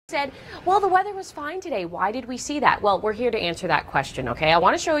said, well, the weather was fine today. Why did we see that? Well, we're here to answer that question, okay? I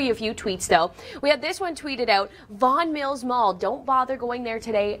want to show you a few tweets, though. We had this one tweeted out, Vaughan Mills Mall, don't bother going there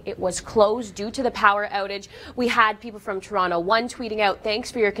today. It was closed due to the power outage. We had people from Toronto 1 tweeting out, thanks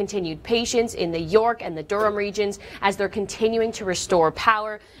for your continued patience in the York and the Durham regions as they're continuing to restore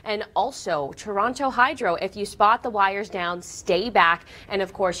power. And also, Toronto Hydro, if you spot the wires down, stay back. And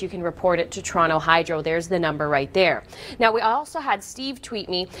of course, you can report it to Toronto Hydro. There's the number right there. Now, we also had Steve tweet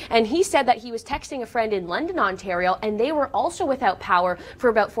me, and he said that he was texting a friend in London, Ontario, and they were also without power for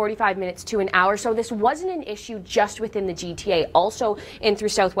about 45 minutes to an hour. So this wasn't an issue just within the GTA, also in through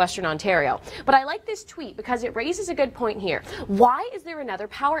southwestern Ontario. But I like this tweet because it raises a good point here. Why is there another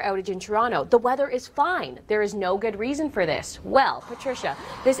power outage in Toronto? The weather is fine. There is no good reason for this. Well, Patricia,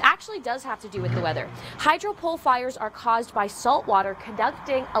 this actually does have to do with the weather. Hydro pole fires are caused by salt water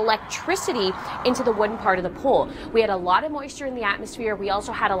conducting electricity into the wooden part of the pole. We had a lot of moisture in the atmosphere. We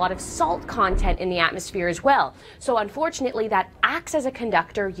also had a lot of salt content in the atmosphere as well. So unfortunately, that acts as a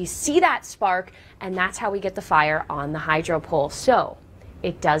conductor. You see that spark, and that's how we get the fire on the hydro pole. So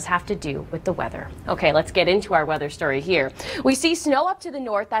it does have to do with the weather. Okay, let's get into our weather story here. We see snow up to the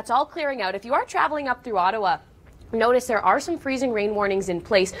north. That's all clearing out. If you are traveling up through Ottawa, notice there are some freezing rain warnings in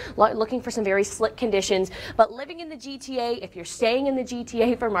place, looking for some very slick conditions. But living in the GTA, if you're staying in the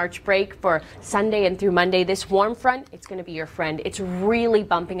GTA for March break for Sunday and through Monday, this warm front, it's going to be your friend. It's really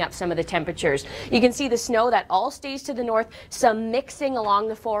bumping up some of the temperatures. You can see the snow that all stays to the north, some mixing along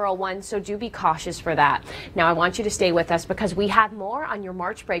the 401, so do be cautious for that. Now, I want you to stay with us because we have more on your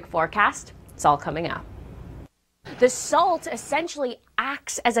March break forecast. It's all coming up. The salt essentially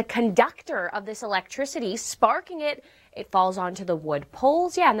acts as a conductor of this electricity, sparking it. It falls onto the wood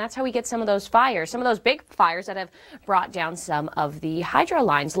poles. Yeah, and that's how we get some of those fires, some of those big fires that have brought down some of the hydro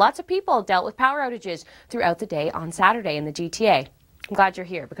lines. Lots of people dealt with power outages throughout the day on Saturday in the GTA. I'm glad you're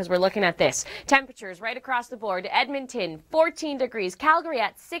here because we're looking at this. Temperatures right across the board. Edmonton, 14 degrees. Calgary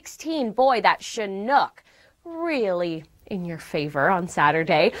at 16. Boy, that Chinook really in your favor on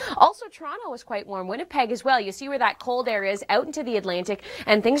Saturday. Also, Toronto was quite warm. Winnipeg as well. You see where that cold air is out into the Atlantic,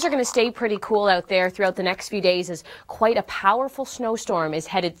 and things are going to stay pretty cool out there throughout the next few days as quite a powerful snowstorm is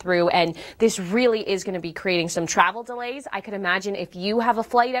headed through, and this really is going to be creating some travel delays. I could imagine if you have a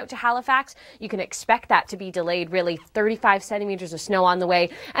flight out to Halifax, you can expect that to be delayed. Really, 35 centimeters of snow on the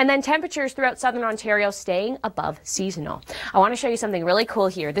way, and then temperatures throughout southern Ontario staying above seasonal. I want to show you something really cool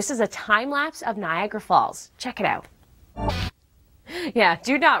here. This is a time lapse of Niagara Falls. Check it out. Yeah,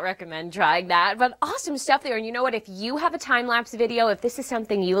 do not recommend trying that, but awesome stuff there. And you know what? If you have a time-lapse video, if this is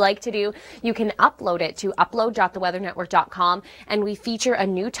something you like to do, you can upload it to upload.theweathernetwork.com, and we feature a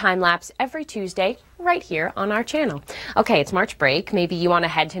new time-lapse every Tuesday right here on our channel. Okay, it's March break. Maybe you want to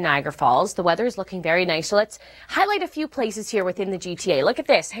head to Niagara Falls. The weather is looking very nice, so let's highlight a few places here within the GTA. Look at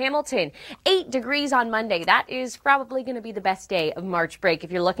this. Hamilton, 8 degrees on Monday. That is probably going to be the best day of March break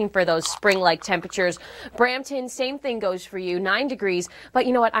if you're looking for those spring-like temperatures. Brampton, same thing goes for you, 9 degrees. But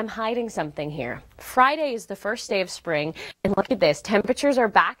you know what? I'm hiding something here. Friday is the first day of spring, and look at this. Temperatures are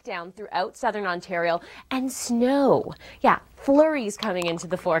back down throughout southern Ontario, and snow. Yeah, flurries coming into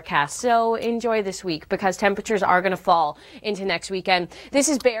the forecast, so enjoy this week because temperatures are going to fall into next weekend. This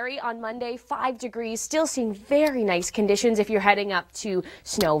is Barrie on Monday, 5 degrees, still seeing very nice conditions if you're heading up to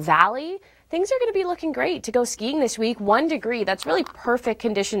Snow Valley. Things are going to be looking great to go skiing this week. 1 degree, that's really perfect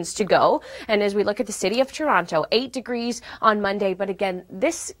conditions to go. And as we look at the city of Toronto, 8 degrees on Monday. But again,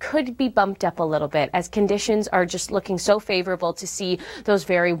 this could be bumped up a little bit as conditions are just looking so favorable to see those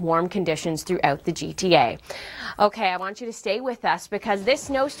very warm conditions throughout the GTA. Okay, I want you to stay with us because this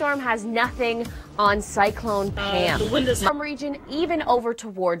snowstorm has nothing on Cyclone Pam. Some region even over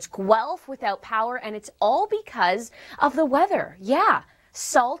towards Guelph without power, and it's all because of the weather. Yeah.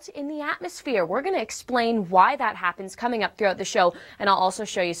 Salt in the atmosphere. We're going to explain why that happens coming up throughout the show, and I'll also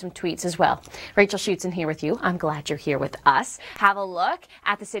show you some tweets as well. Rachel Schoutsen here with you. I'm glad you're here with us. Have a look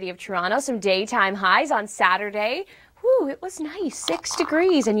at the city of Toronto. Some daytime highs on Saturday. Whew, it was nice, 6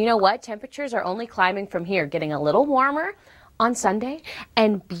 degrees. And you know what? Temperatures are only climbing from here, getting a little warmer on Sunday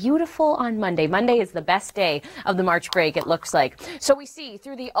and beautiful on Monday. Monday is the best day of the March break, it looks like. So we see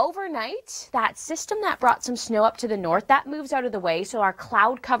through the overnight, that system that brought some snow up to the north, that moves out of the way. So our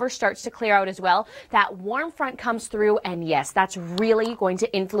cloud cover starts to clear out as well. That warm front comes through, and yes, that's really going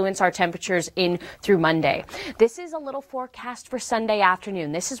to influence our temperatures in through Monday. This is a little forecast for Sunday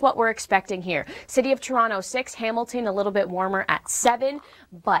afternoon. This is what we're expecting here. City of Toronto, 6, Hamilton, a little bit warmer at 7.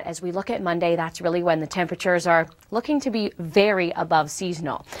 But as we look at Monday, that's really when the temperatures are looking to be very above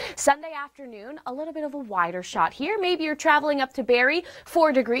seasonal. Sunday afternoon, a little bit of a wider shot here. Maybe you're traveling up to Barrie,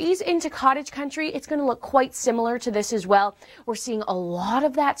 4 degrees into cottage country. It's going to look quite similar to this as well. We're seeing a lot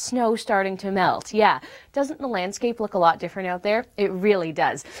of that snow starting to melt. Yeah, doesn't the landscape look a lot different out there? It really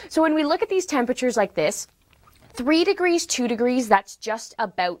does. So when we look at these temperatures like this, 3 degrees, 2 degrees, that's just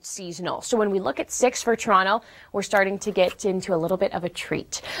about seasonal. So when we look at 6 for Toronto, we're starting to get into a little bit of a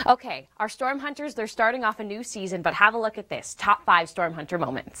treat. Okay, our storm hunters, they're starting off a new season, but have a look at this. Top 5 storm hunter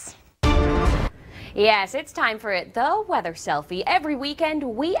moments. Yes, it's time for it, the weather selfie. Every weekend,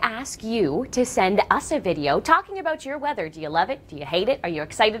 we ask you to send us a video talking about your weather. Do you love it? Do you hate it? Are you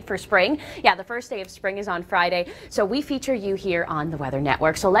excited for spring? Yeah, the first day of spring is on Friday, so we feature you here on the Weather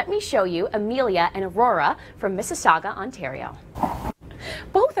Network. So let me show you Amelia and Aurora from Mississauga, Ontario.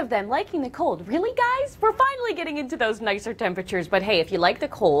 Both of them liking the cold. Really, guys? We're finally getting into those nicer temperatures. But hey, if you like the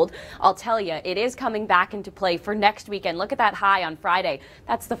cold, I'll tell you, it is coming back into play for next weekend. Look at that high on Friday.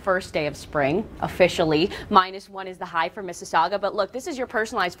 That's the first day of spring, officially. -1 is the high for Mississauga. But look, this is your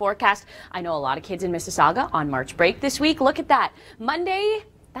personalized forecast. I know a lot of kids in Mississauga on March break this week. Look at that. Monday,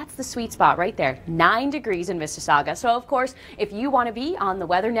 that's the sweet spot right there, 9 degrees in Mississauga. So, of course, if you want to be on the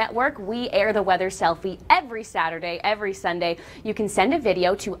Weather Network, we air the weather selfie every Saturday, every Sunday. You can send a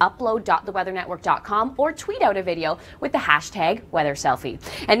video to upload.theweathernetwork.com or tweet out a video with the hashtag weather selfie.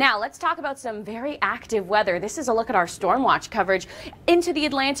 And now let's talk about some very active weather. This is a look at our storm watch coverage into the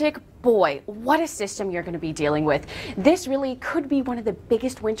Atlantic. Boy, what a system you're going to be dealing with. This really could be one of the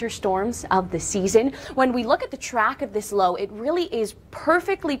biggest winter storms of the season. When we look at the track of this low, it really is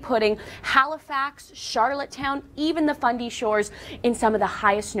perfectly putting Halifax, Charlottetown, even the Fundy Shores in some of the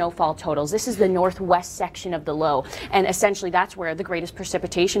highest snowfall totals. This is the northwest section of the low, and essentially that's where the greatest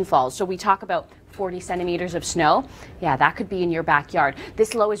precipitation falls. So we talk about 40 centimeters of snow. Yeah, that could be in your backyard.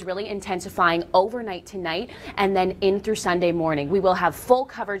 This low is really intensifying overnight tonight and then in through Sunday morning. We will have full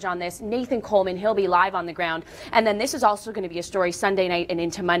coverage on this. Nathan Coleman, he'll be live on the ground. And then this is also going to be a story Sunday night and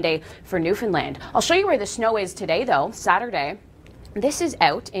into Monday for Newfoundland. I'll show you where the snow is today, though, Saturday. This is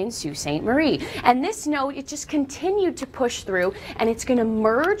out in Sault Ste. Marie. And this snow, it just continued to push through, and it's going to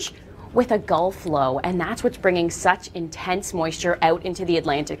merge with a Gulf low, and that's what's bringing such intense moisture out into the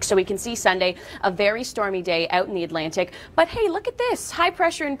Atlantic. So we can see Sunday, a very stormy day out in the Atlantic. But hey, look at this, high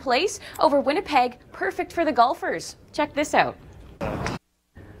pressure in place over Winnipeg, perfect for the golfers. Check this out.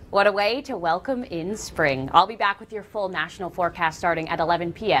 What a way to welcome in spring. I'll be back with your full national forecast starting at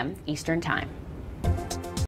 11 p.m. Eastern Time.